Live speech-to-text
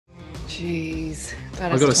Jeez.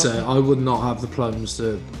 That I is gotta a tough say, one. I would not have the plums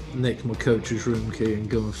to nick my coach's room key and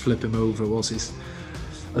go and flip him over whilst he's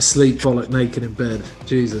asleep, bollock naked in bed.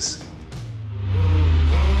 Jesus.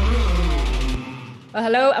 Well,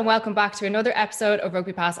 hello and welcome back to another episode of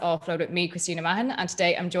RugbyPass Offload with me, Christina Mahan. And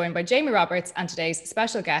today I'm joined by Jamie Roberts and today's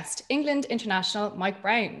special guest, England international Mike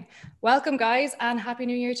Brown. Welcome, guys, and Happy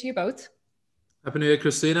New Year to you both. Happy New Year,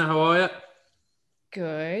 Christina. How are you?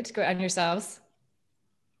 Good. Good. And yourselves?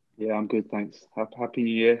 Yeah, I'm good, thanks. Happy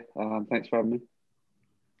New Year. Thanks for having me.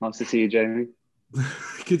 Nice to see you, Jamie.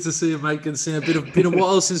 Good to see you, mate. Good to see you. Been a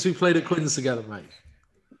while since we played at Quins together, mate.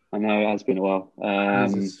 I know it has been a while.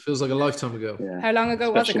 Feels like a lifetime ago. Yeah. How long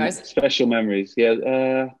ago was it, guys? Special memories.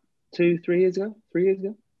 Yeah, 3 years ago. 3 years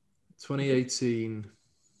ago. 2018.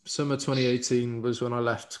 Summer 2018 was when I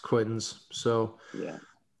left Quins. So, yeah,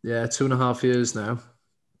 2.5 years now.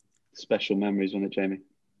 Special memories, wasn't it, Jamie?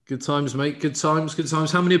 Good times, mate. Good times. Good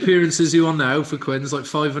times. How many appearances are you on now for Quins? Like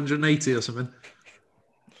 580 or something?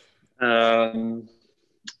 No,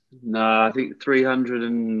 I think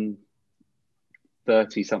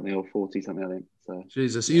 330 something or 40 something, I think. So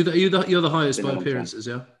Jesus, you're the highest by appearances,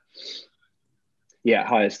 yeah? Yeah,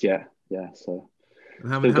 highest, yeah. So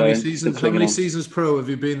and how many seasons pro have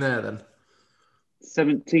you been there then?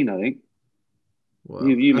 17, I think. Wow,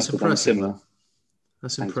 you must have done similar. Man.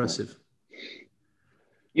 That's impressive. Mate.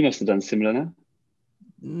 You must have done similar now.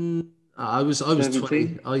 I was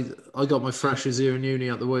 20. I got my freshers year in uni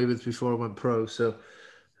out the way with before I went pro, so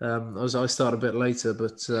I started a bit later,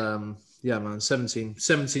 but yeah, man, 17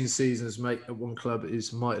 seasons, mate, at one club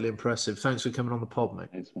is mightily impressive. Thanks for coming on the pod, mate.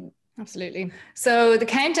 Thanks, mate. Absolutely. So the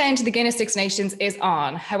countdown to the Guinness Six Nations is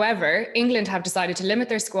on. However, England have decided to limit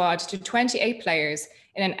their squad to 28 players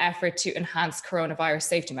in an effort to enhance coronavirus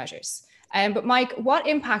safety measures. But Mike, what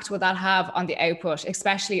impact will that have on the output,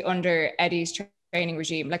 especially under Eddie's training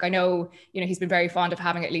regime? Like I know, he's been very fond of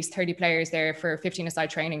having at least 30 players there for 15-a-side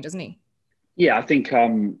training, doesn't he? Yeah, I think,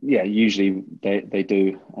 usually they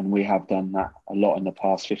do. And we have done that a lot in the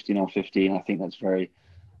past, 15 on 15. I think that's very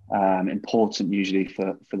important usually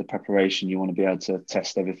for the preparation. You want to be able to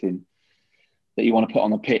test everything that you want to put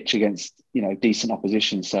on the pitch against, decent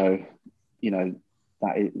opposition. So,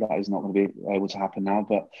 that is not going to be able to happen now.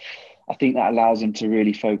 But I think that allows him to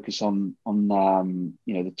really focus on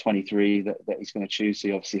the 23 that he's going to choose. So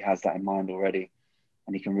he obviously has that in mind already,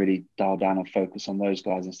 and he can really dial down and focus on those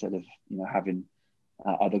guys instead of having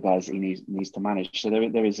other guys that he needs to manage. So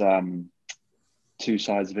there is two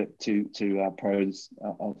sides of it, two pros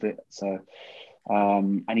of it. So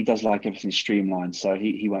and he does like everything streamlined, so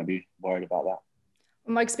he won't be worried about that.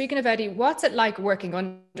 Mike, speaking of Eddie, what's it like working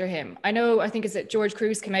under him? I think is it George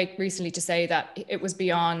Cruz came out recently to say that it was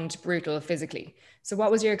beyond brutal physically. So what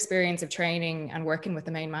was your experience of training and working with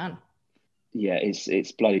the main man? Yeah,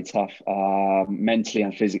 it's bloody tough, mentally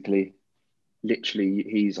and physically. Literally,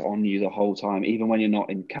 he's on you the whole time, even when you're not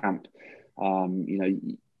in camp. You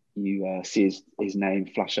see his name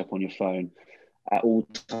flash up on your phone at all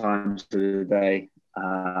times of the day.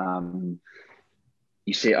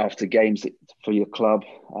 You see it after games for your club,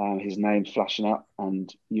 his name flashing up,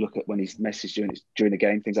 and you look at when he's messaged you and it's during the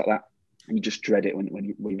game, things like that. And you just dread it when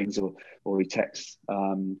he rings or he texts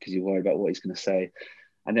because you worry about what he's going to say.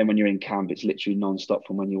 And then when you're in camp, it's literally non-stop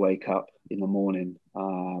from when you wake up in the morning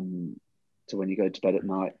to when you go to bed at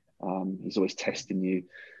night. He's always testing you,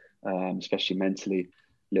 especially mentally.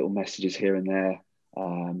 Little messages here and there,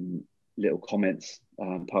 little comments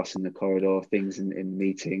passing the corridor, things in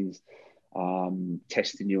meetings.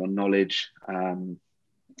 Testing you on knowledge,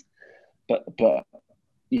 but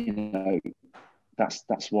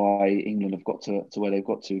that's why England have got to where they've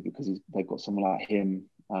got to, because they've got someone like him,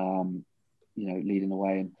 leading the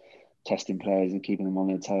way and testing players and keeping them on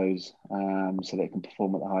their toes, so they can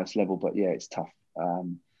perform at the highest level. But yeah, it's tough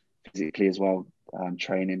physically as well.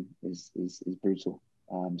 Training is brutal,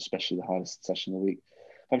 especially the hardest session of the week.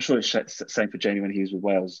 I'm sure it's the same for Jamie when he was with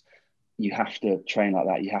Wales. You have to train like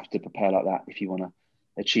that. You have to prepare like that if you want to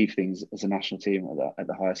achieve things as a national team at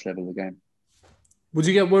the highest level of the game. Would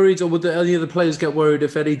you get worried, or would any of the players get worried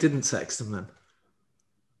if Eddie didn't text them then?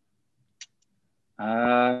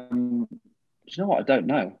 Do you know what? I don't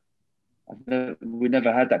know. We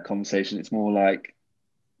never had that conversation. It's more like,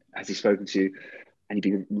 has he spoken to you? And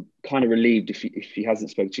you'd be kind of relieved if he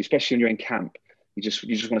hasn't spoken to you, especially when you're in camp. You just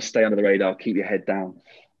want to stay under the radar, keep your head down.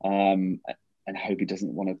 And hope he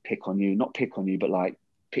doesn't want to not pick on you, but like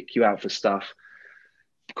pick you out for stuff,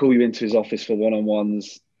 call you into his office for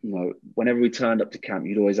one-on-ones. Whenever we turned up to camp,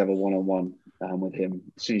 you'd always have a one-on-one with him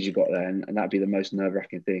as soon as you got there. And that'd be the most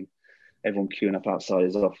nerve-wracking thing. Everyone queuing up outside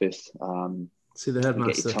his office. See the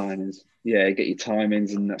headmaster. Get your timings. Yeah, get your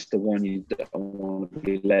timings, and that's the one you don't want to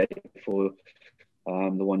be late for.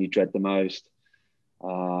 The one you dread the most.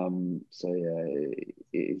 So yeah, it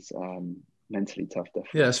is mentally tough.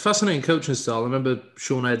 Definitely. Yeah, it's fascinating coaching style. I remember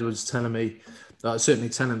Sean Edwards telling me, certainly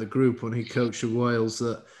telling the group when he coached at Wales,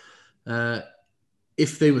 that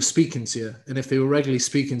if they were speaking to you and if they were regularly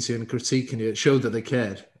speaking to you and critiquing you, it showed that they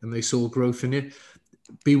cared and they saw growth in you.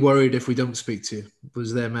 Be worried if we don't speak to you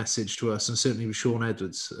was their message to us, and certainly with Sean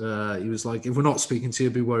Edwards. He was like, if we're not speaking to you,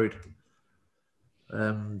 be worried.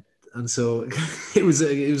 And so it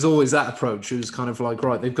was always that approach. It was kind of like,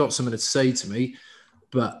 right, they've got something to say to me,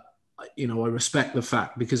 but I respect the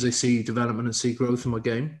fact because they see development and see growth in my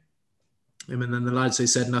game. And then the lads they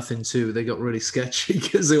said nothing to, they got really sketchy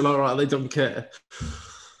because they were like, right, they don't care.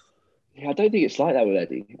 Yeah, I don't think it's like that with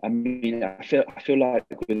Eddie. I mean, I feel like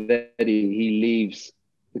with Eddie, he leaves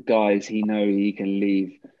the guys he knows he can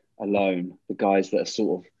leave alone. The guys that are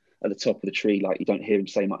sort of at the top of the tree, like you don't hear him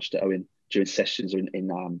say much to Owen during sessions or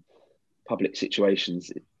in public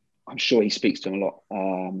situations. I'm sure he speaks to him a lot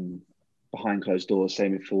behind closed doors.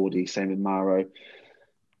 Same with Fordy, same with Mauro.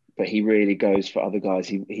 But he really goes for other guys.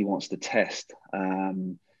 He wants to test.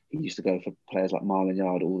 He used to go for players like Marlon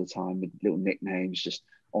Yard all the time with little nicknames just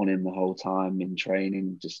on him the whole time in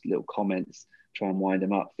training, just little comments, try and wind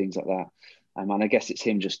him up, things like that. And I guess it's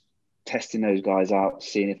him just testing those guys out,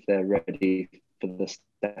 seeing if they're ready for the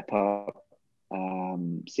step up,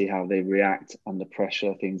 see how they react under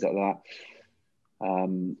pressure, things like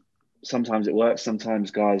that. Sometimes it works.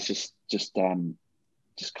 Sometimes guys just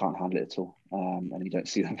can't handle it at all, and you don't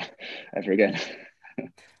see them ever again.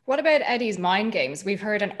 What about Eddie's mind games? We've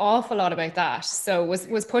heard an awful lot about that. So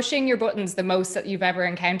was pushing your buttons the most that you've ever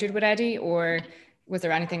encountered with Eddie, or was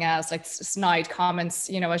there anything else like snide comments,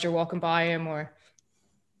 as you're walking by him, or?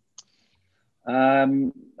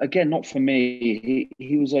 Again, not for me.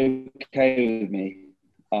 He was okay with me,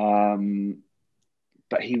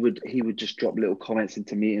 but he would just drop little comments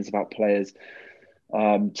into meetings about players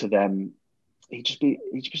to them. He'd just be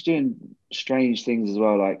doing strange things as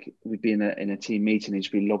well. Like we'd be in a team meeting, he'd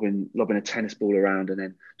just be lobbing a tennis ball around and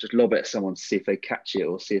then just lob it at someone to see if they catch it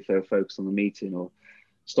or see if they were focused on the meeting, or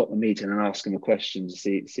stop the meeting and ask them a question to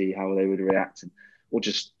see how they would react, or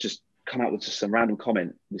just come out with just some random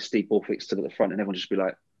comment with Steve Borthwick stood at the front and everyone just be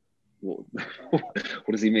like, what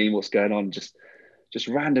does he mean? What's going on? Just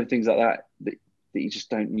random things like that you just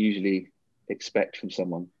don't usually expect from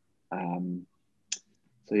someone.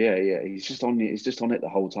 So yeah, he's just on it the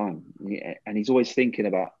whole time, and he's always thinking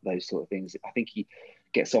about those sort of things. I think he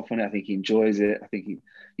gets off on it. I think he enjoys it. I think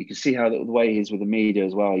you can see how the way he is with the media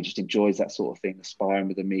as well. He just enjoys that sort of thing, the sparring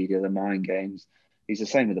with the media, the mind games. He's the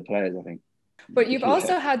same with the players, I think. But you've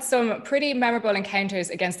also had some pretty memorable encounters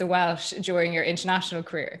against the Welsh during your international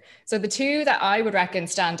career. So the two that I would reckon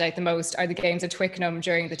stand out the most are the games at Twickenham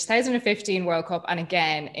during the 2015 World Cup and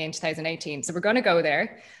again in 2018. So we're going to go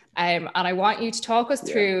there. And I want you to talk us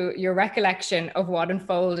through your recollection of what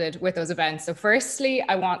unfolded with those events. So firstly,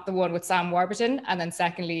 I want the one with Sam Warburton, and then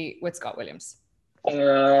secondly with Scott Williams.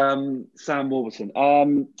 Sam Warburton.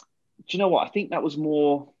 Do you know what? I think that was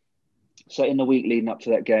more... So in the week leading up to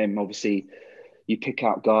that game, obviously, you pick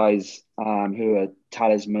out guys who are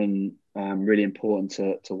talisman, really important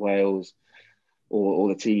to Wales or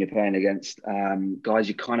the team you're playing against. Guys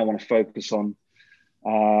you kind of want to focus on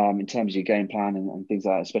in terms of your game plan and things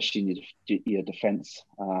like that, especially in your defence.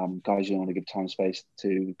 Guys you want to give time and space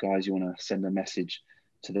to, guys you want to send a message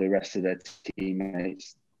to the rest of their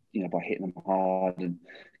teammates, by hitting them hard and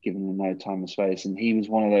giving them no time and space. And he was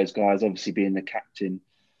one of those guys, obviously being the captain.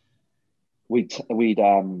 We'd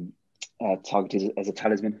targeted as a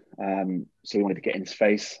talisman, so we wanted to get in his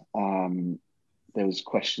face. There was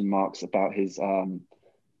question marks about his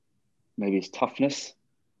maybe his toughness,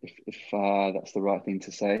 if that's the right thing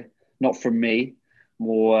to say. Not from me,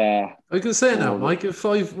 more. I can say it now, Mike.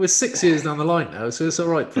 We're 6 years down the line now, so it's all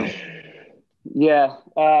right, bro. Yeah,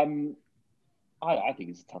 I think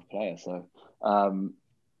he's a tough player. So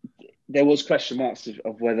there was question marks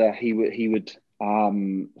of whether he would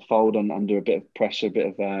fold under a bit of pressure, a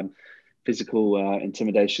bit of physical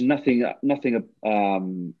intimidation. Nothing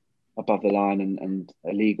above the line and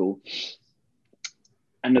illegal.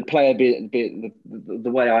 And the player, the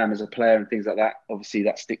way I am as a player and things like that, obviously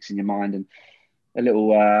that sticks in your mind. And a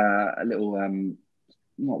little,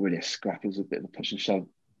 not really a scrap. It was a bit of a push and shove.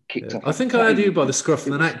 Kicked off. I think I had you by the scruff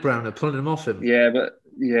of the neck, Browner, pulling him off him. But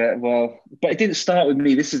it didn't start with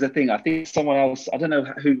me. This is the thing. I think someone else. I don't know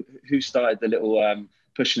who started the little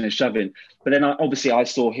pushing and shoving. But then I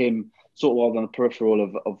saw him sort of on the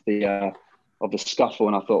peripheral of the scuffle,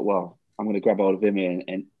 and I thought, well, I'm going to grab hold of him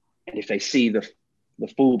and And if they see the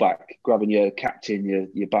fullback grabbing your captain,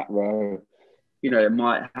 your back row, it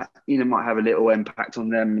might have a little impact on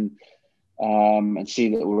them, and see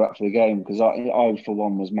that we're up for the game. Because I for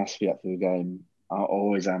one was massively up for the game. I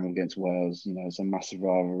always am against Wales. It's a massive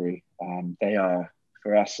rivalry. They are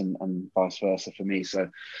for us, and vice versa for me. So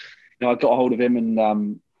I got a hold of him,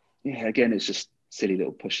 and again, it's just silly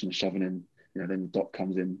little pushing and shoving, and then Doc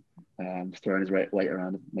comes in, throwing his weight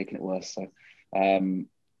around and making it worse. So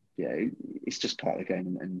it's just part of the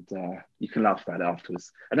game, and you can laugh about it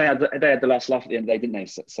afterwards. And they had the last laugh at the end of the day, didn't they?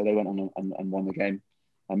 So they went on and won the game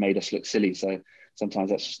and made us look silly. So sometimes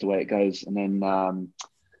that's just the way it goes. And then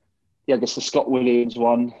I guess the Scott Williams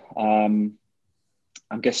one. I'm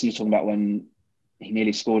guessing you're talking about when he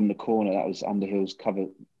nearly scored in the corner. That was Underhill's cover,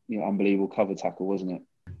 unbelievable cover tackle, wasn't it?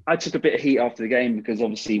 I took a bit of heat after the game because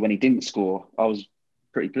obviously when he didn't score, I was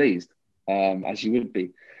pretty pleased, as you would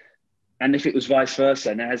be. And if it was vice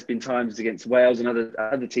versa, and there has been times against Wales and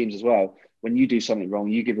other teams as well, when you do something wrong,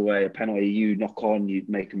 you give away a penalty, you knock on, you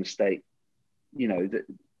make a mistake, the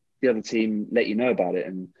other team let you know about it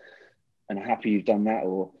and are happy you've done that,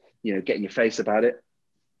 or, get in your face about it.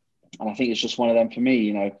 And I think it's just one of them for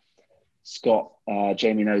me. Scott,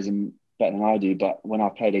 Jamie knows him better than I do, but when I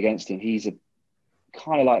played against him, he's a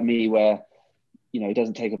kind of like me where, he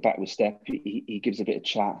doesn't take a backward step. He gives a bit of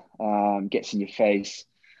chat, gets in your face.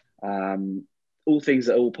 All things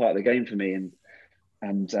that are all part of the game for me,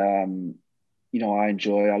 and I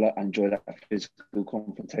enjoy that physical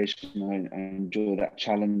confrontation. I enjoy that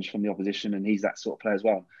challenge from the opposition, and he's that sort of player as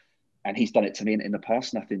well. And he's done it to me in the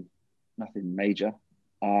past. Nothing major.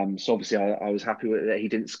 So obviously I was happy with it that he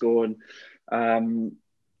didn't score, and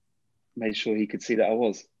made sure he could see that I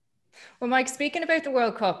was. Well, Mike, speaking about the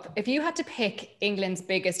World Cup, if you had to pick England's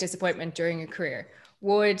biggest disappointment during your career,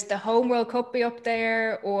 would the home World Cup be up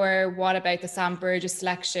there, or what about the Sam Burgess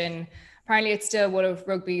selection? Apparently it's still one of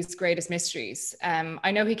rugby's greatest mysteries.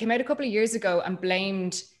 I know he came out a couple of years ago and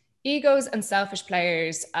blamed egos and selfish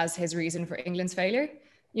players as his reason for England's failure.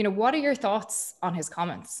 What are your thoughts on his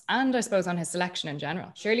comments, and I suppose on his selection in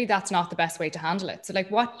general? Surely that's not the best way to handle it. So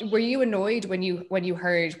what were you annoyed when you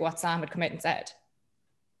heard what Sam had come out and said?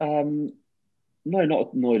 No,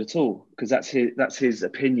 not annoyed at all, because that's his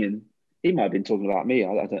opinion. He might have been talking about me.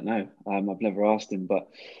 I don't know. I've never asked him, but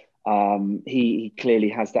he clearly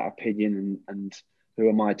has that opinion. And who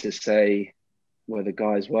am I to say whether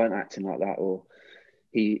guys weren't acting like that, or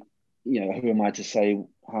who am I to say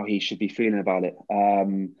how he should be feeling about it?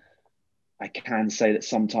 I can say that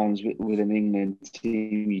sometimes with an England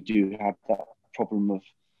team, you do have that problem of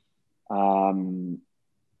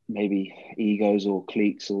maybe egos or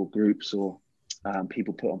cliques or groups or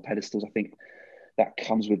people put on pedestals. I think that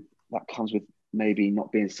comes with maybe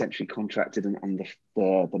not being centrally contracted and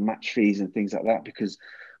the match fees and things like that, because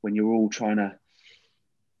when you're all trying to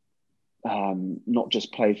not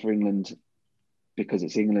just play for England because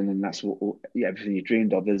it's England and that's what everything you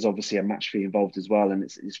dreamed of, there's obviously a match fee involved as well, and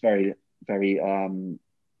it's very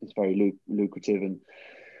lucrative, and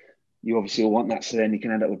you obviously all want that, so then you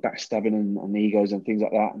can end up with backstabbing and egos and things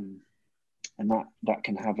like that, and that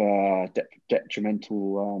can have a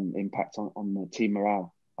detrimental impact on the team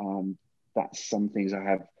morale. That's some things I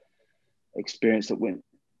have experienced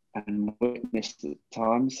and witnessed at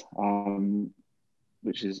times,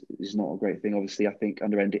 which is not a great thing. Obviously, I think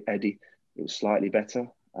under Eddie, it was slightly better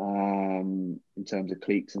in terms of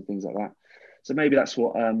cliques and things like that. So maybe that's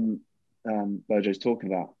what Bojo's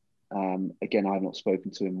talking about. Again, I've not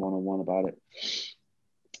spoken to him one-on-one about it.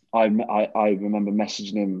 I remember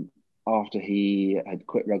messaging him after he had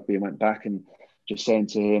quit rugby and went back, and just saying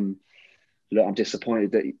to him, look, I'm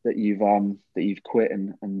disappointed that you've quit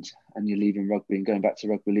and you're leaving rugby and going back to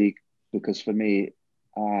rugby league, because for me,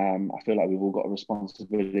 I feel like we've all got a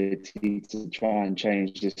responsibility to try and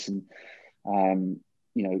change this and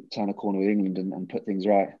turn a corner with England and put things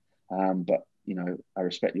right. But I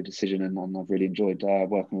respect your decision, and I've really enjoyed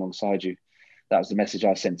working alongside you. That was the message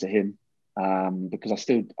I sent to him, because I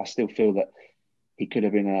still feel that he could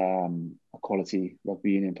have been a quality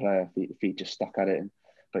rugby union player if he just stuck at it.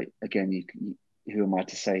 But again, who am I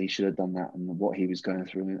to say he should have done that, and what he was going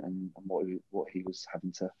through and what he was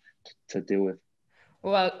having to deal with.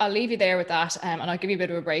 Well, I'll leave you there with that, and I'll give you a bit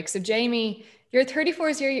of a break. So, Jamie, you're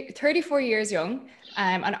 34 years young,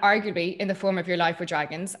 and arguably in the form of your life with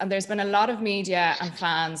Dragons. And there's been a lot of media and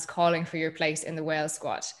fans calling for your place in the Wales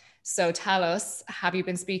squad. So tell us, have you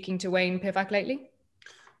been speaking to Wayne Pivac lately?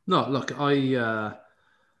 No, look, I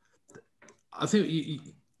think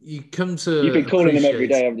you come to. You've been calling him every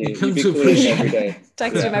day, haven't you? You've been calling him every day.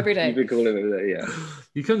 Text him every day. You've been calling him every day, yeah.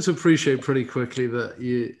 You come to appreciate pretty quickly that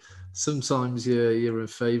sometimes you're in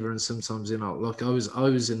favour and sometimes you're not. Like I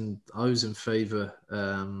was in favour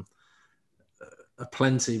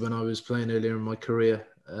plenty when I was playing earlier in my career.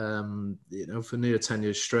 For near 10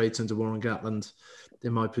 years straight under Warren Gatland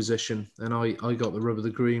in my position, and I got the rub of the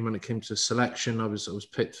green when it came to selection. I was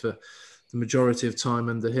picked for the majority of time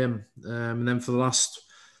under him, and then for the last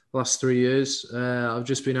 3 years, I've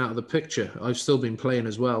just been out of the picture. I've still been playing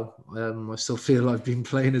as well. I still feel I've been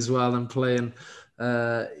playing as well and playing,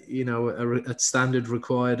 a standard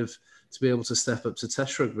required to be able to step up to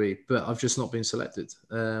Test rugby, but I've just not been selected.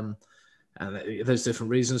 And there's different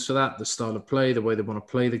reasons for that: the style of play, the way they want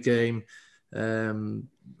to play the game. We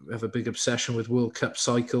have a big obsession with World Cup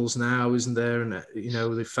cycles now, isn't there? And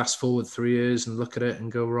they fast forward 3 years and look at it and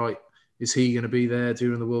go, right, is he going to be there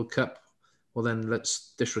during the World Cup? Well, then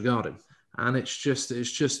let's disregard him. And it's just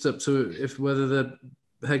up to whether the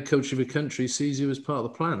head coach of a country sees you as part of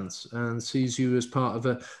the plans and sees you as part of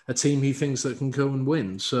a team he thinks that can go and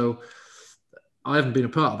win. So I haven't been a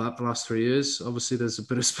part of that the last 3 years. Obviously, there's a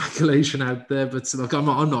bit of speculation out there, but look, I'm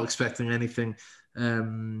not expecting anything.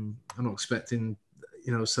 I'm not expecting,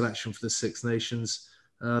 selection for the Six Nations.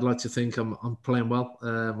 I'd like to think I'm playing well.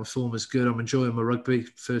 My form is good. I'm enjoying my rugby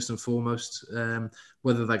first and foremost.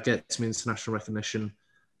 Whether that gets me international recognition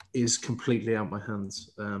is completely out of my hands.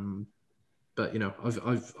 But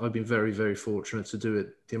I've been very, very fortunate to do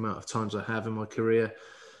it the amount of times I have in my career.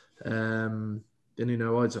 And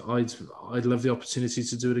I'd love the opportunity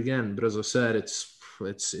to do it again. But as I said,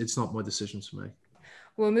 it's not my decision to make.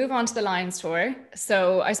 We'll move on to the Lions tour.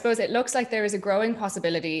 So I suppose it looks like there is a growing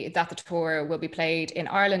possibility that the tour will be played in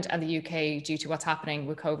Ireland and the UK due to what's happening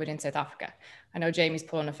with COVID in South Africa. I know Jamie's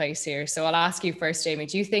pulling a face here. So I'll ask you first, Jamie,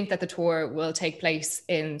 do you think that the tour will take place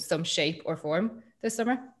in some shape or form this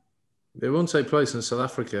summer? It won't take place in South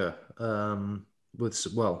Africa with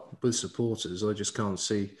supporters. I just can't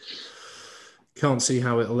see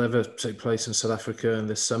how it'll ever take place in South Africa in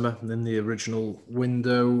this summer. And in the original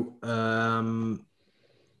window,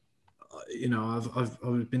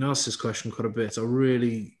 I've been asked this question quite a bit. I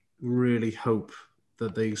really, really hope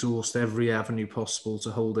that they exhaust every avenue possible to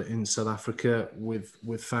hold it in South Africa with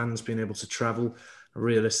fans being able to travel.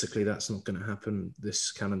 Realistically, that's not going to happen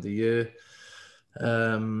this calendar year.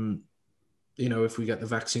 If we get the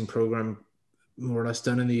vaccine program more or less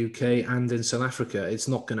done in the UK and in South Africa, it's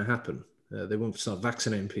not going to happen. They won't start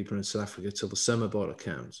vaccinating people in South Africa till the summer, by all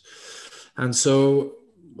accounts. And so,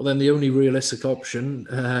 well, then the only realistic option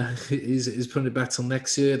is putting it back till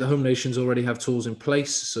next year. The home nations already have tours in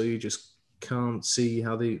place, so you just can't see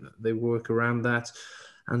how they work around that.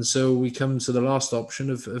 And so we come to the last option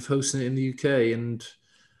of hosting it in the UK, and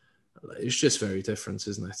it's just very different,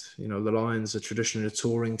 isn't it? The Lions are traditionally a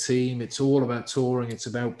touring team. It's all about touring. It's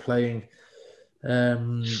about playing,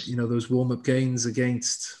 those warm-up games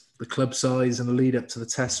against the club size and the lead up to the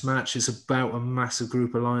test match. Is about a massive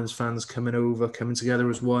group of Lions fans coming together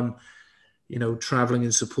as one, travelling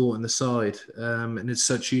and supporting the side. And it's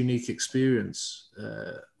such a unique experience.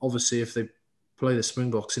 Obviously, if they play the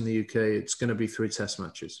Springboks in the UK, it's going to be 3 test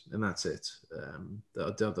matches and that's it.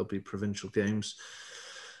 There'll be provincial games.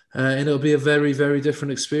 And it'll be a very, very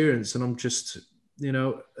different experience. And I'm just,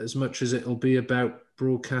 as much as it'll be about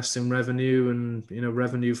broadcasting revenue and,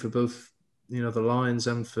 revenue for both, the Lions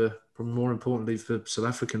and more importantly for South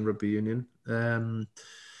African Rugby Union,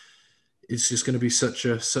 it's just going to be such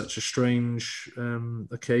a strange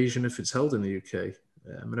occasion if it's held in the UK,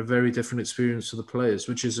 and a very different experience for the players,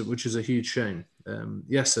 which is a huge shame.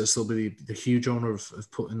 Yes, there'll still be the huge honour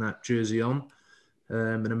of putting that jersey on,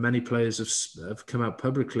 and many players have come out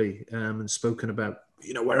publicly and spoken about,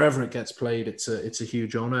 wherever it gets played, it's a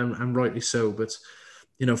huge honour, and rightly so. But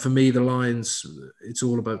for me, the Lions, it's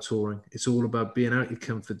all about touring. It's all about being out your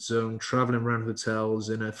comfort zone, travelling around hotels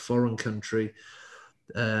in a foreign country,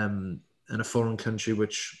 and a foreign country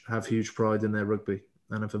which have huge pride in their rugby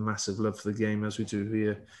and have a massive love for the game, as we do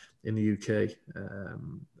here in the UK,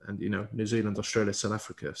 and New Zealand, Australia, South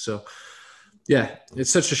Africa. So yeah,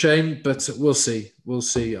 it's such a shame, but we'll see.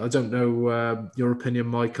 I don't know your opinion,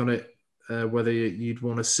 Mike, on it, whether you'd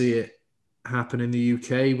want to see it happen in the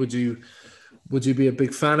UK. Would you be a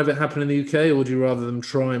big fan of it happening in the UK, or would you rather them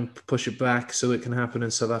try and push it back so it can happen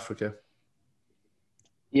in South Africa?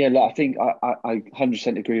 Yeah, look, I think I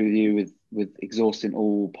 100% agree with you with exhausting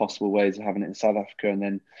all possible ways of having it in South Africa. And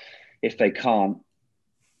then if they can't,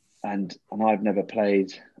 and I've never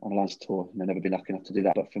played on a Lions tour, and I've never been lucky enough to do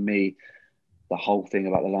that. But for me, the whole thing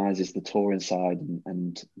about the Lions is the touring side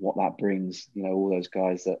and what that brings. All those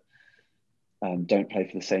guys that don't play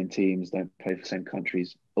for the same teams, don't play for the same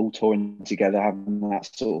countries, all touring together, having that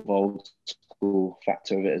sort of old school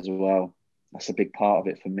factor of it as well. that's a big part of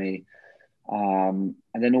it for me. And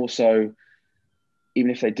then also,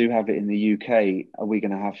 even if they do have it in the UK, are we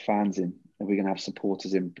going to have fans in? Are we going to have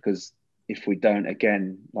supporters in? Because if we don't,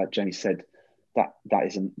 again, like Jenny said, that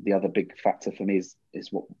isn't the other big factor for me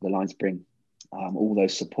is what the Lions bring. All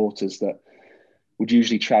those supporters that would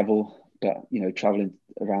usually travel, but traveling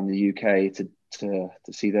around the UK to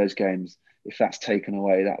see those games, if that's taken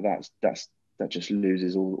away, that just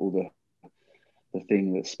loses all the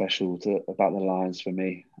thing that's special about the Lions for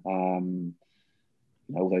me.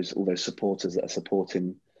 All those supporters that are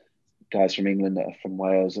supporting guys from England, that are from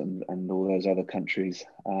Wales and all those other countries.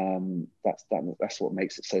 That's what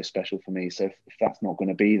makes it so special for me. So if that's not going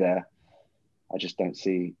to be there, I just don't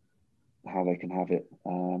see how they can have it,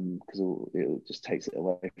 because it just takes it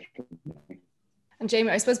away from me. And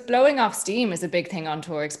Jamie, I suppose blowing off steam is a big thing on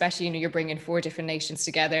tour, especially, you're bringing 4 different nations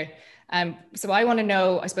together. So I want to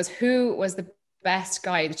know, I suppose, who was the best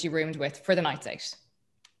guy that you roomed with for the nights out?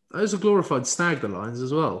 It was a glorified stag, the Lions,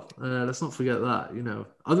 as well. Let's not forget that.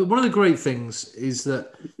 One of the great things is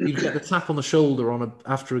that you'd get the tap on the shoulder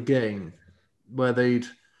after a game, where they'd,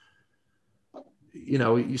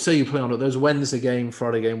 you say you play on it. There's a Wednesday game,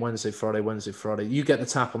 Friday game, Wednesday, Friday, Wednesday, Friday. You get the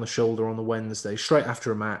tap on the shoulder on the Wednesday, straight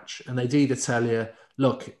after a match, and they'd either tell you,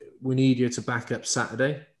 "Look, we need you to back up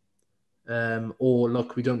Saturday," or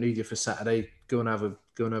 "Look, we don't need you for Saturday. Go and have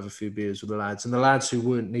a few beers with the lads." And the lads who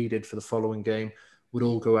weren't needed for the following game would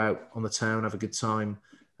all go out on the town, have a good time.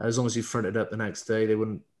 As long as you fronted up the next day, they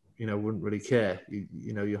wouldn't really care.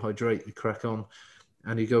 You hydrate, you crack on,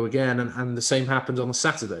 and you go again. And the same happens on the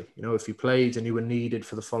Saturday. If you played and you were needed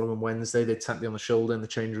for the following Wednesday, they'd tap you on the shoulder in the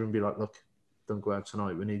change room and be like, "Look, don't go out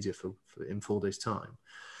tonight. We need you for in 4 days' time."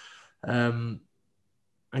 And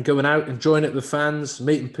going out, enjoying it with fans,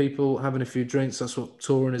 meeting people, having a few drinks. That's what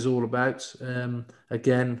touring is all about.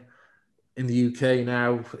 Again, in the UK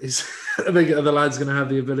now, I think the lads going to have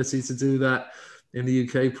the ability to do that. In the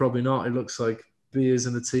UK, probably not. It looks like beers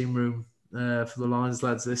in the team room for the Lions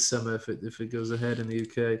lads this summer if it goes ahead in the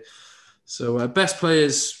UK. So best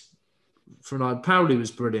players for a night. Powley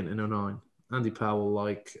was brilliant in 2009. Andy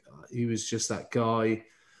Powell, he was just that guy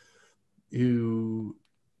who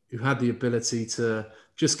had the ability to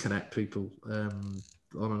just connect people on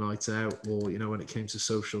a night out, or when it came to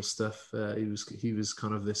social stuff. He was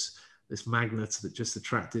kind of this magnet that just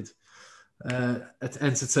attracted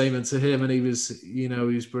entertainment to him, and he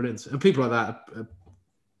was brilliant. And people like that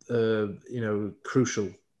are, crucial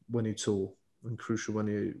when you tour, and crucial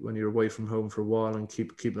when you're away from home for a while, and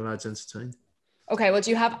keep the lads entertained. Okay, well, do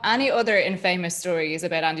you have any other infamous stories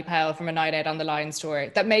about Andy Powell from a night out on the Lions tour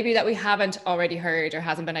that we haven't already heard or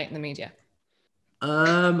hasn't been out in the media?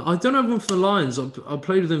 I don't have one for the Lions. I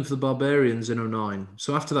played with him for the Barbarians in 2009.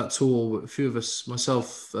 So after that tour, a few of us,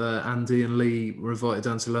 myself, Andy and Lee, were invited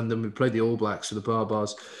down to London. We played the All Blacks for the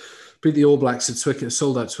Barbars. Beat the All Blacks at Twickenham,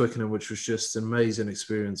 sold out Twickenham, which was just an amazing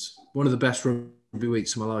experience. One of the best rugby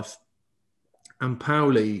weeks of my life. And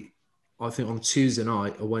Powley, I think on Tuesday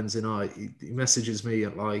night or Wednesday night, he messages me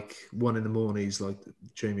at 1 a.m. He's like,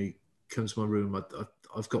 "Jamie, come to my room.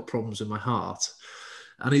 I've got problems with my heart."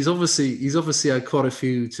 And he's obviously had quite a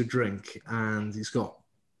few to drink, and he's got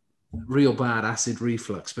real bad acid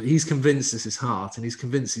reflux. But he's convinced it's his heart, and he's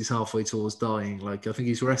convinced he's halfway towards dying. I think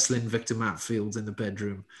he's wrestling Victor Matfield in the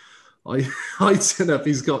bedroom. I turn up,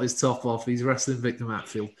 he's got his top off, he's wrestling Victor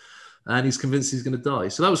Matfield, and he's convinced he's going to die.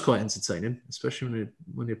 So that was quite entertaining, especially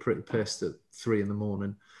when you're pretty pissed at 3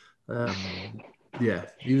 a.m. Yeah,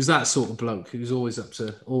 he was that sort of bloke. He was always up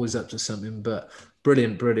to something. But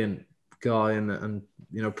brilliant guy, and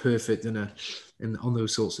perfect on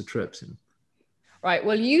those sorts of trips. Right.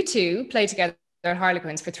 Well, you two played together at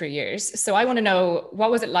Harlequins for 3 years. So I want to know, what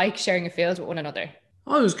was it like sharing a field with one another?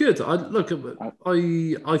 Oh, it was good. I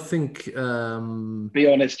think. Be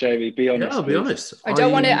honest, Jamie. Be honest. Yeah, I'll be honest. I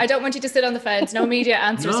don't want you to sit on the fence. No media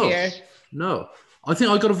answers here. No, I think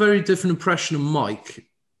I got a very different impression of Mike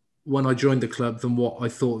when I joined the club than what I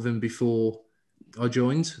thought of him before I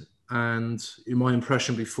joined. And in my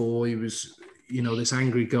impression before, he was, this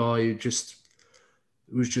angry guy who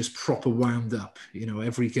was just proper wound up.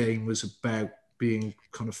 Every game was about being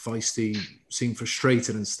kind of feisty, seemed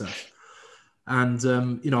frustrated and stuff. And,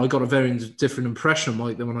 I got a very different impression of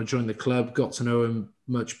Mike than when I joined the club, got to know him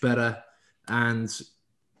much better, and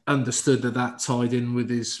understood that tied in with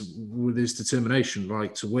his determination,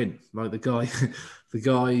 to win. The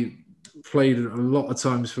guy played a lot of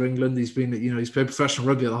times for England. He's played professional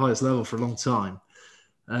rugby at the highest level for a long time.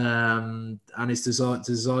 And his desire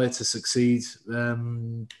to succeed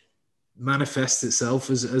manifests itself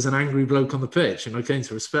as an angry bloke on the pitch, and I came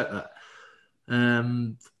to respect that.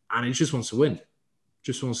 And he just wants to win.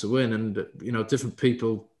 just wants to win, and different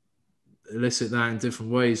people elicit that in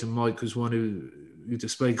different ways. And Mike was one who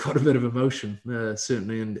displayed quite a bit of emotion,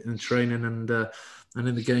 certainly in training and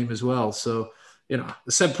in the game as well. So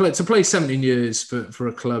to play 17 years for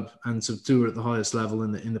a club and to do it at the highest level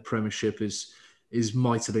in the Premiership is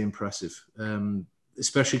mightily impressive,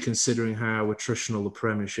 especially considering how attritional the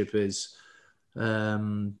Premiership is.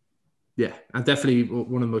 And definitely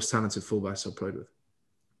one of the most talented fullbacks I've played with.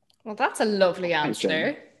 Well, that's a lovely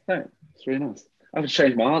answer. Thanks, it's really nice. I have to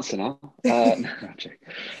change my answer now.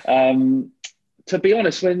 To be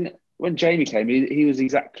honest, when Jamie came, he was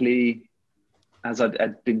exactly as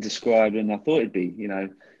I'd been described and I thought he'd be,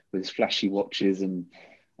 with his flashy watches and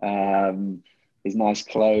his nice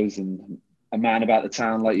clothes and a man about the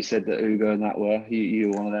town, like you said that Ugo and that were. You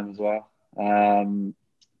were one of them as well.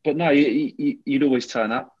 But no, you'd always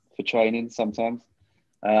turn up for training sometimes.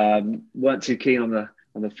 Weren't too keen on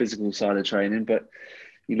the physical side of training, but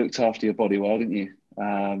you looked after your body well, didn't you?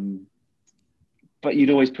 But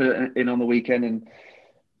you'd always put it in on the weekend, and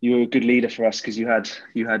you were a good leader for us because you had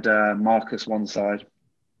Marcus one side,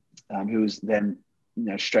 who was then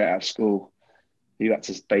straight out of school, who you had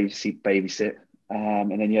to babysit,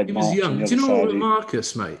 and then you had. He March was young. on the Do you other know side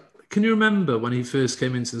Marcus, mate? Can you remember when he first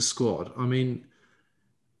came into the squad? I mean,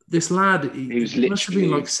 this lad, he must have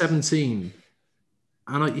been like 17.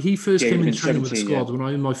 And he first came in training with the squad when I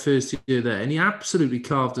was in my first year there, and he absolutely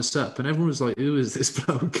carved us up. And everyone was like, "Who is this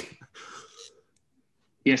bloke?"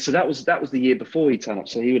 Yeah, so that was the year before he turned up.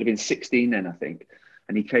 So he would have been 16 then, I think.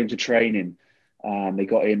 And he came to training. They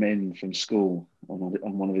got him in from school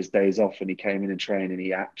on one of his days off, and he came in and trained, and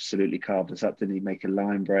he absolutely carved us up. Didn't he? Making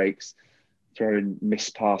line breaks, throwing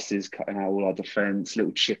missed passes, cutting out all our defence,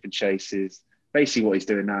 little chip and chases. Basically what he's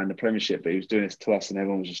doing now in the Premiership, but he was doing this to us, and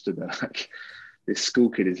everyone was just stood there like, this school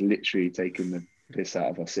kid is literally taking the piss out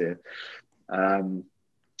of us here.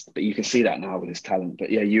 But you can see that now with his talent. But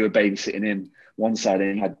yeah, you were babysitting him one side,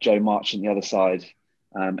 and you had Joe March on the other side.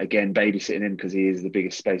 Again, babysitting him because he is the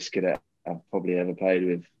biggest space kid I've probably ever played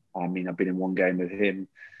with. I mean, I've been in one game with him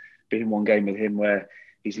where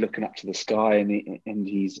he's looking up to the sky and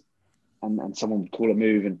someone would call a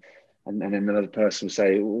move and then another person would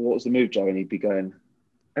say, well, what was the move, Joe? And he'd be going,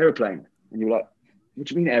 aeroplane. And you're like, what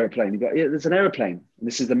do you mean aeroplane? He'd be like, yeah, there's an aeroplane. And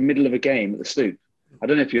this is the middle of a game at the Stoop. I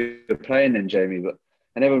don't know if you're playing then, Jamie, but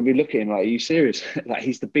and everyone would be looking at him like, are you serious? Like,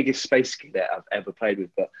 he's the biggest space cadet I've ever played with.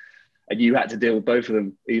 And you had to deal with both of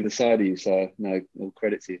them either side of you. So, no, all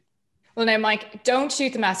credit to you. Well, now, Mike, don't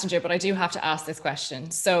shoot the messenger, but I do have to ask this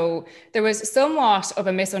question. So there was somewhat of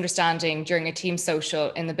a misunderstanding during a team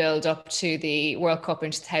social in the build up to the World Cup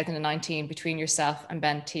in 2019 between yourself and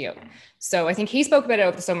Ben Teo. So I think he spoke about it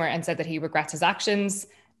over the summer and said that he regrets his actions.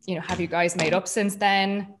 Have you guys made up since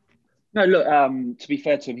then? No, look, to be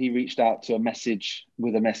fair to him, he reached out to a message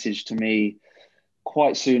to me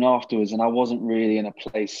quite soon afterwards, and I wasn't really in a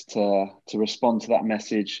place to respond to that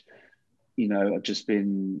message. I've just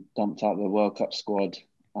been dumped out of the World Cup squad.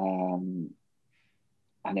 And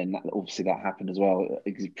then obviously that happened as well,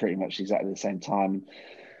 pretty much exactly the same time.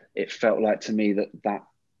 It felt like to me that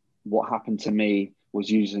what happened to me was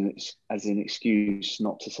using it as an excuse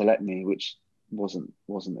not to select me, which wasn't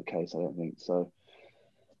the case, I don't think. So,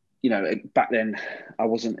 back then I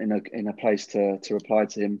wasn't in a place to reply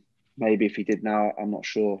to him. Maybe if he did now, I'm not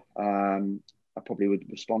sure. I probably would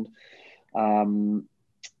respond.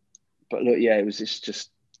 But look, yeah, it's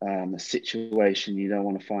just a situation you don't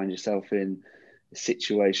want to find yourself in, a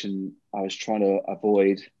situation I was trying to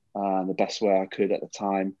avoid the best way I could at the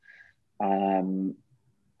time. And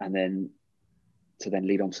then to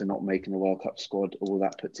lead on to not making the World Cup squad, all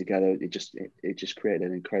that put together, it just created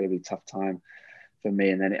an incredibly tough time for me.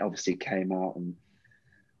 And then it obviously came out and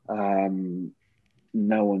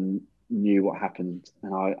no one knew what happened.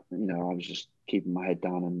 And I was just keeping my head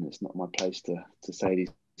down, and it's not my place to say these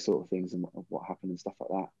sort of things and what happened and stuff like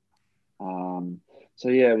that. So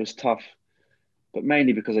yeah, it was tough, but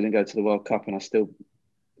mainly because I didn't go to the World Cup, and I still,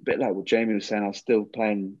 a bit like what Jamie was saying, I was still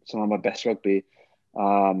playing some of my best rugby.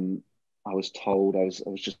 I was told I was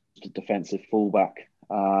just a defensive fullback,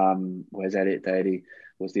 whereas Elliot Daly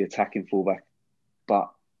was the attacking fullback.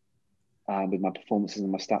 But with my performances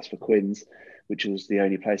and my stats for Quins, which was the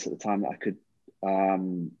only place at the time that I could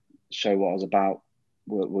show what I was about,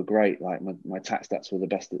 were great. Like my attack stats were the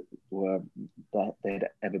best that they'd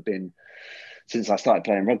ever been since I started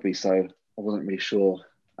playing rugby. So I wasn't really sure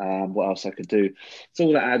what else I could do. So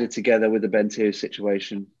all that added together with the Ben Teo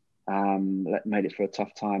situation made it for a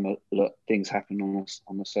tough time. Look, things happened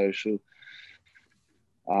on the social.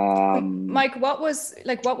 Mike, what was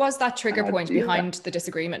that trigger point behind the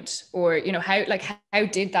disagreement, or how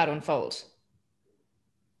did that unfold?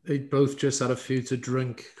 They both just had a few to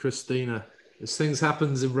drink, Christina. As things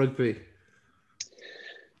happens in rugby.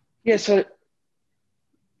 Yeah, so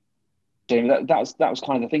Jamie, that was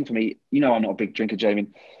kind of the thing for me. You know, I'm not a big drinker, Jamie,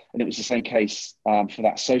 and it was the same case for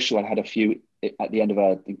that social. I had a few at the end of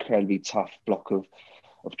an incredibly tough block of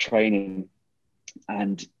training,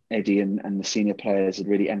 and Eddie and the senior players had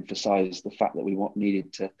really emphasised the fact that we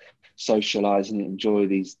needed to socialise and enjoy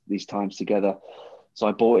these times together. So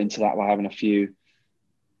I bought into that by having a few,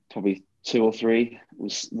 probably 2 or 3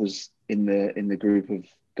 was in the group of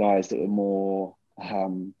guys that were more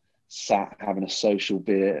sat having a social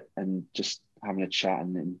beer and just having a chat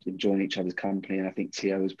and enjoying each other's company. And I think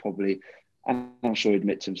Tio was probably, and I'm sure he'd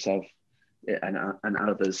admit to himself and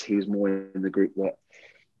others, he was more in the group that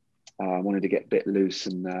wanted to get a bit loose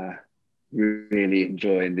and really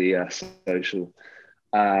enjoying the social,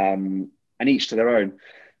 and each to their own.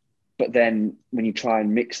 But then when you try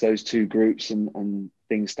and mix those 2 groups and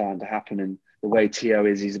things starting to happen, and the way Tio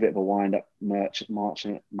is, he's a bit of a wind-up merchant,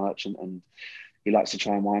 and he likes to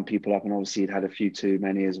try and wind people up. And obviously he'd had a few too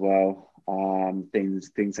many as well.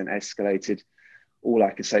 Things then escalated. All I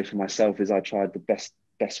can say for myself is I tried the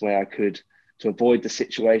best way I could to avoid the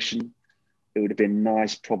situation. It would have been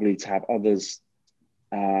nice probably to have others,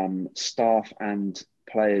 staff and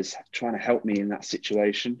players, trying to help me in that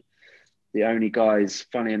situation. The only guys,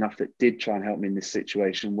 funny enough, that did try and help me in this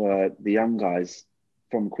situation were the young guys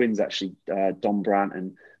from Quins, actually, Don Brandt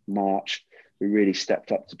and March, who really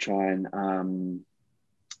stepped up to try and,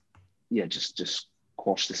 just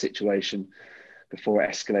quash the situation before it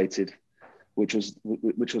escalated, which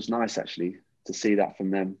was nice, actually, to see that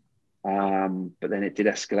from them. But then it did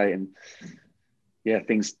escalate, and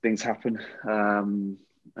things happen, and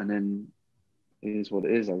then it is what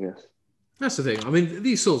it is, I guess. That's the thing. I mean,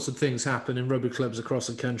 these sorts of things happen in rugby clubs across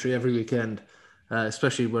the country every weekend,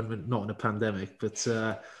 especially when we're not in a pandemic. But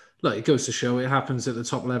look, it goes to show it happens at the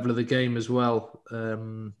top level of the game as well.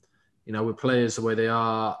 With players the way they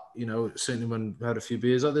are, certainly when I've had a few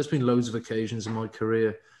beers, there's been loads of occasions in my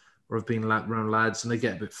career where I've been around lads and they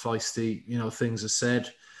get a bit feisty, things are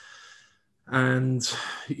said. And,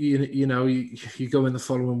 you go in the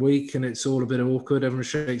following week and it's all a bit awkward. Everyone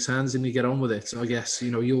shakes hands and you get on with it. I guess,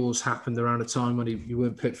 yours happened around a time when you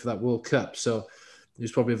weren't picked for that World Cup. So it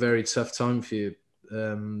was probably a very tough time for you,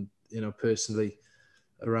 personally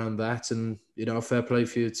around that. And, fair play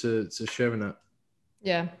for you to sharing that.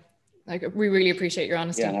 Yeah. We really appreciate your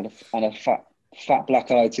honesty. Yeah, and a fat black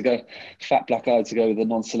eye to go with the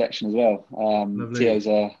non-selection as well. Tio's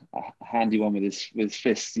a handy one with his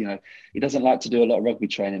fists. He doesn't like to do a lot of rugby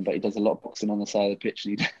training, but he does a lot of boxing on the side of the pitch,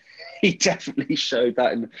 and he definitely showed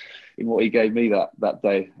that in what he gave me that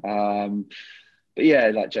day. But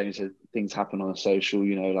yeah, like Jamie said, things happen on a social.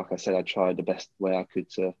 Like I said, I tried the best way I could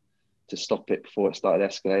to stop it before it started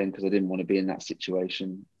escalating, because I didn't want to be in that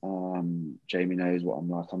situation. Jamie knows what I'm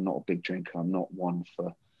like. I'm not a big drinker. I'm not one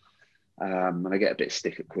for. And I get a bit of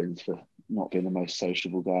stick at Quins for not being the most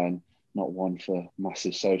sociable guy and not one for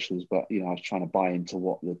massive socials. But, I was trying to buy into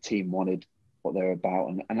what the team wanted, what they were about.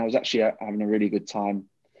 And I was actually having a really good time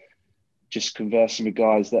just conversing with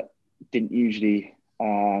guys that didn't usually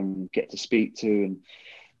get to speak to,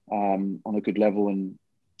 and on a good level, and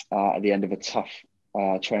at the end of a tough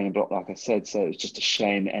training block, like I said. So it was just a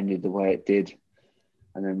shame it ended the way it did.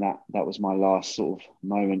 And then that was my last sort of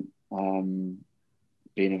moment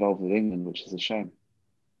being involved with England, which is a shame.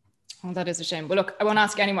 Oh, that is a shame. Well, look, I won't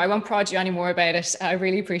ask you anymore. I won't prod you anymore about it. I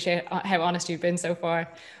really appreciate how honest you've been so far.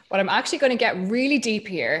 But I'm actually going to get really deep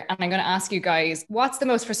here, and I'm going to ask you guys, what's the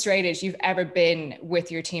most frustrated you've ever been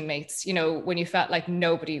with your teammates? When you felt like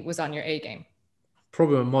nobody was on your A game.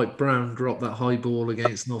 Probably when Mike Brown dropped that high ball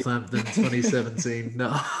against Northampton 2017. No,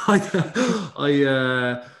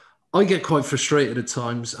 I get quite frustrated at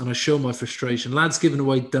times, and I show my frustration. Lads giving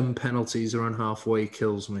away dumb penalties around halfway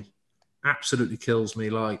kills me. Absolutely kills me.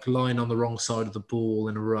 Like lying on the wrong side of the ball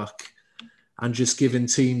in a ruck and just giving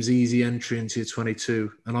teams easy entry into your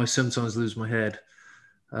 22. And I sometimes lose my head.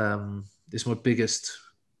 It's my biggest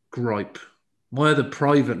gripe. My other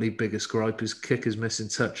privately biggest gripe is kickers missing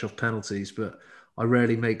touch off penalties, but I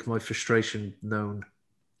rarely make my frustration known.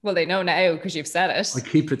 Well, they know now because you've said it. I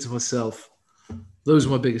keep it to myself. Those are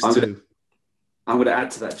my biggest two. I'm going to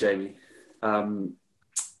add to that, Jamie.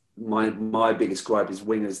 My biggest gripe is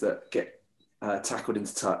wingers that get tackled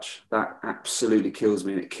into touch. That absolutely kills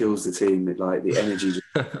me, and it kills the team. Like the energy,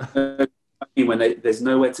 when there's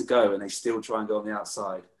nowhere to go and they still try and go on the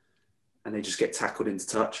outside, and they just get tackled into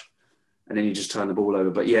touch, and then you just turn the ball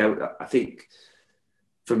over. But yeah, I think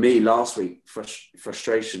for me last week,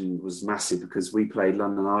 frustration was massive because we played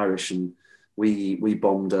London Irish, and we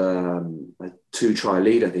bombed a 2-try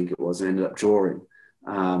lead, I think it was, and ended up drawing,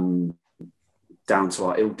 down to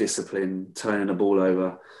our ill discipline, turning the ball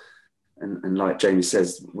over. And like Jamie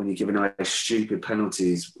says, when you're giving away stupid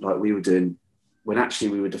penalties like we were doing, when actually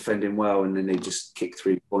we were defending well, and then they just kick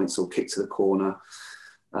 3 points or kick to the corner,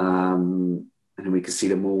 and then we could see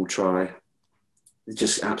them all try. It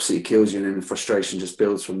just absolutely kills you, and then the frustration just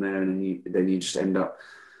builds from there, and then you just end up,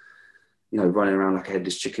 running around like a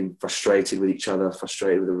headless chicken, frustrated with each other,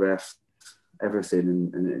 frustrated with the ref,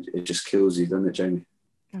 everything, and it just kills you, doesn't it, Jamie?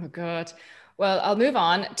 Oh, God. Well, I'll move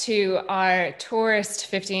on to our Tourist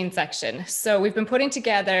 15 section. So we've been putting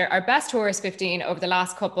together our best Tourist 15 over the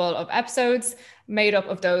last couple of episodes, made up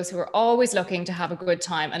of those who are always looking to have a good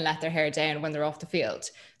time and let their hair down when they're off the field.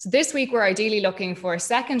 So this week, we're ideally looking for a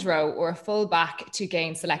second row or a full back to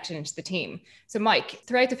gain selection into the team. So Mike,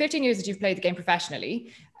 throughout the 15 years that you've played the game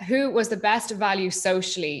professionally, who was the best value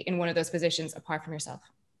socially in one of those positions apart from yourself?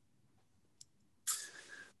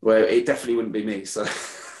 Well, it definitely wouldn't be me. So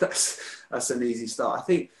that's an easy start. I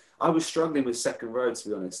think I was struggling with second row, to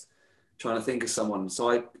be honest, trying to think of someone. So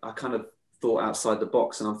I kind of thought outside the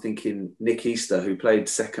box, and I'm thinking Nick Easter, who played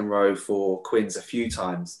second row for Quins a few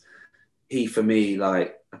times. He, for me,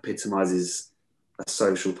 like, epitomises a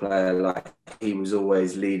social player. Like, he was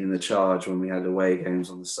always leading the charge when we had away games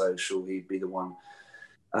on the social. He'd be the one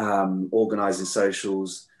organising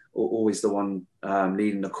socials, always the one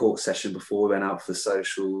leading the court session before we went out for the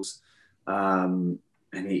socials. And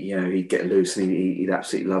he'd get loose, and he'd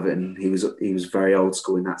absolutely love it. And he was very old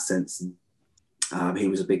school in that sense. And he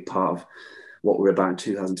was a big part of what we're about in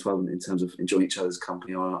 2012 in terms of enjoying each other's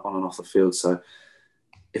company on and off the field. So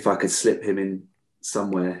if I could slip him in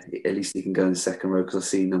somewhere, at least he can go in the second row, because I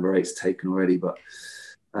see number 8's taken already. But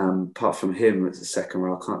apart from him, it's the second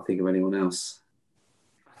row. I can't think of anyone else.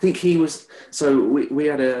 I think he was. So we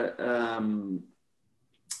had a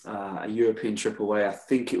European trip away. I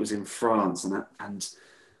think it was in France, and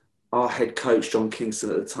our head coach John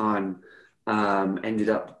Kingston at the time ended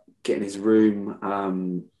up getting his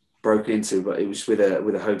room broken into, but it was with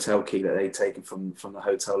a hotel key that they'd taken from the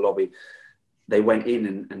hotel lobby. They went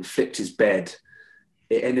in and flipped his bed.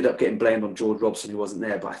 It ended up getting blamed on George Robson, who wasn't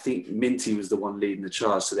there, but I think Minty was the one leading the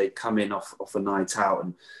charge. So they'd come in off a night out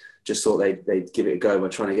and just thought they'd give it a go by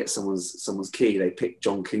trying to get someone's key. They picked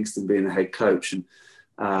John Kingston being the head coach and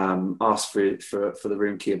asked for the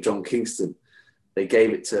room key of John Kingston. They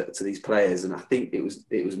gave it to these players, and I think it was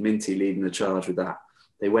Minty leading the charge with that.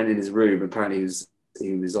 They went in his room. Apparently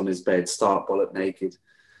he was on his bed, stark bollock naked.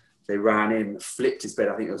 They ran in, flipped his bed.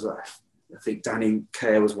 I think Danny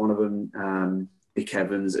Kerr was one of them. Nick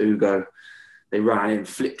Evans, Ugo. They ran in,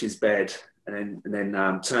 flipped his bed, and then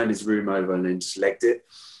turned his room over, and then just legged it.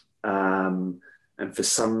 And for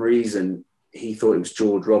some reason, he thought it was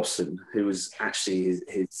George Robson, who was actually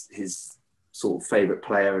his sort of favourite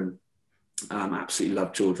player, and absolutely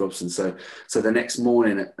loved George Robson. So the next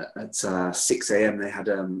morning at 6 a.m. they had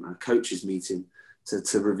a coaches meeting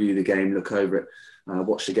to review the game, look over it,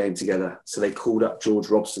 watch the game together. So they called up George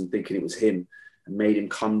Robson thinking it was him and made him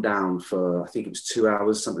come down for, I think it was 2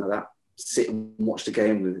 hours, something like that, sit and watch the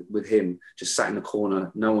game with him, just sat in the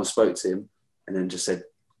corner. No one spoke to him, and then just said,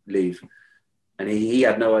 leave. And he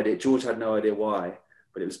had no idea. George had no idea why,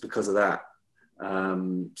 but it was because of that.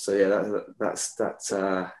 So yeah, that's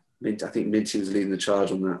I think Minty was leading the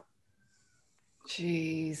charge on that.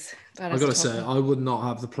 Jeez. I got to say, I would not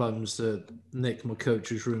have the plums to nick my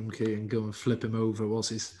coach's room key and go and flip him over whilst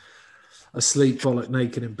he's asleep, bollock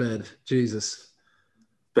naked in bed. Jesus.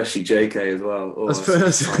 Especially JK as well. Oh,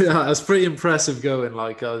 that's pretty impressive going.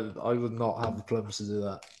 Like, I would not have the plums to do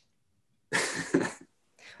that.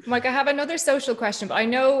 Mike, I have another social question, but I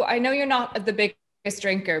know you're not the biggest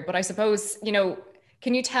drinker, but I suppose,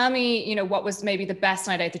 can you tell me, what was maybe the best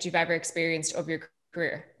night out that you've ever experienced of your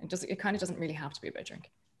career? It kind of doesn't really have to be about drink.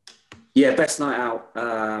 Yeah, best night out.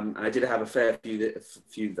 I did have a fair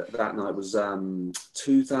few that night was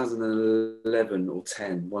 2011 or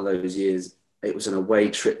 10, one of those years. It was an away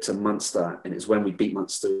trip to Munster, and it's when we beat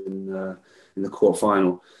Munster in the quarter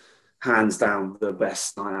final. Hands down, the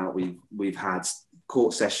best night out we've had.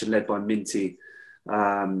 Court session led by Minty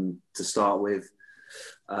to start with,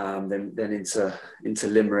 then into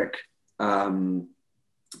Limerick, and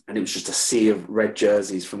it was just a sea of red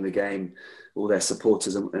jerseys from the game, all their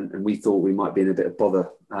supporters, and we thought we might be in a bit of bother,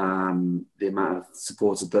 the amount of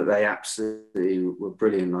supporters, but they absolutely were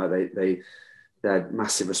brilliant. Like they had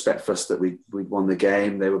massive respect for us that we'd won the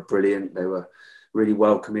game. They were brilliant. They were really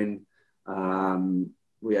welcoming.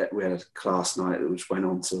 We had a class night which went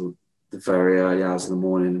on till the very early hours of the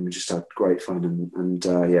morning, and we just had great fun. And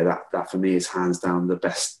that for me is hands down the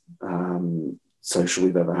best social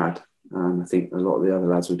we've ever had. And I think a lot of the other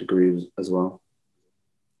lads would agree as well.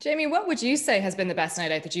 Jamie, what would you say has been the best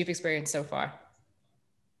night out that you've experienced so far?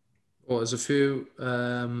 Well, there's a few.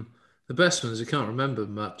 The best ones, I can't remember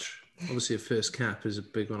much. Obviously, a first cap is a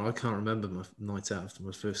big one. I can't remember my night out after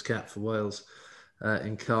my first cap for Wales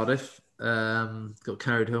in Cardiff. Got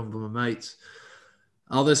carried home by my mates.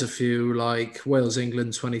 Oh, there's a few, like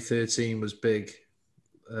Wales-England 2013 was big.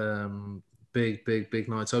 Big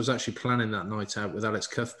night. I was actually planning that night out with Alex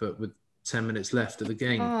Cuthbert with 10 minutes left of the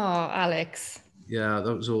game. Oh, Alex. Yeah,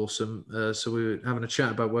 that was awesome. So we were having a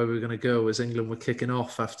chat about where we were going to go as England were kicking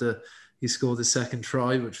off after he scored his second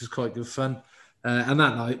try, which was quite good fun. And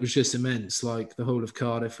that night was just immense. Like the whole of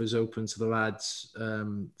Cardiff was open to the lads. I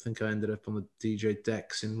think I ended up on the DJ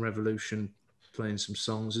decks in Revolution playing some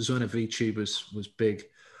songs. It was when Avicii was big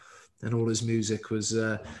and all his music was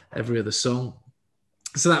every other song.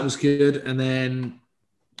 So that was good. And then,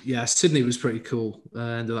 yeah, Sydney was pretty cool.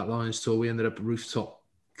 End of that Lions tour, we ended up a rooftop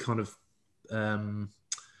kind of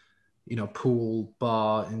pool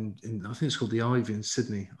bar in I think it's called the Ivy in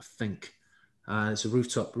Sydney, I think. It's a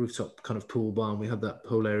rooftop kind of pool bar, and we had that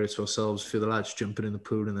whole area to ourselves for the lads jumping in the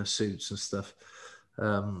pool in their suits and stuff,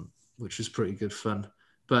 which was pretty good fun.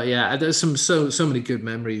 But yeah, there's so many good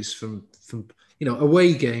memories from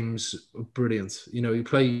away games are brilliant. You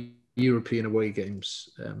play European away games.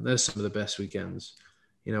 They're some of the best weekends.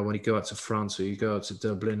 When you go out to France or you go out to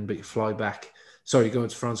Dublin, but you fly back. Sorry, you go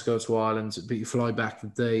to France, go to Ireland, but you fly back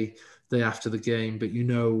the day after the game. But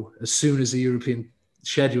as soon as the European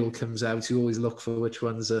schedule comes out, you always look for which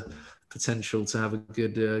ones are potential to have a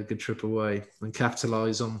good trip away and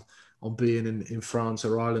capitalise on being in France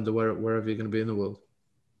or Ireland or wherever you're going to be in the world.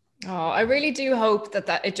 Oh, I really do hope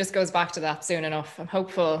that it just goes back to that soon enough. I'm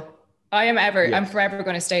hopeful. I'm forever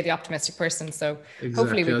going to stay the optimistic person. So exactly.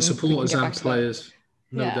 Hopefully we can supporters get back and to players,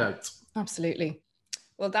 that. no doubt. Absolutely.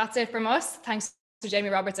 Well, that's it from us. Thanks to Jamie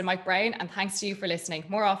Roberts and Mike Brown, and thanks to you for listening.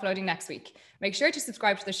 More offloading next week. Make sure to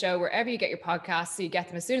subscribe to the show wherever you get your podcasts so you get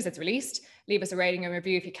them as soon as it's released. Leave us a rating and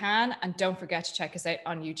review if you can, and don't forget to check us out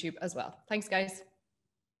on YouTube as well. Thanks, guys.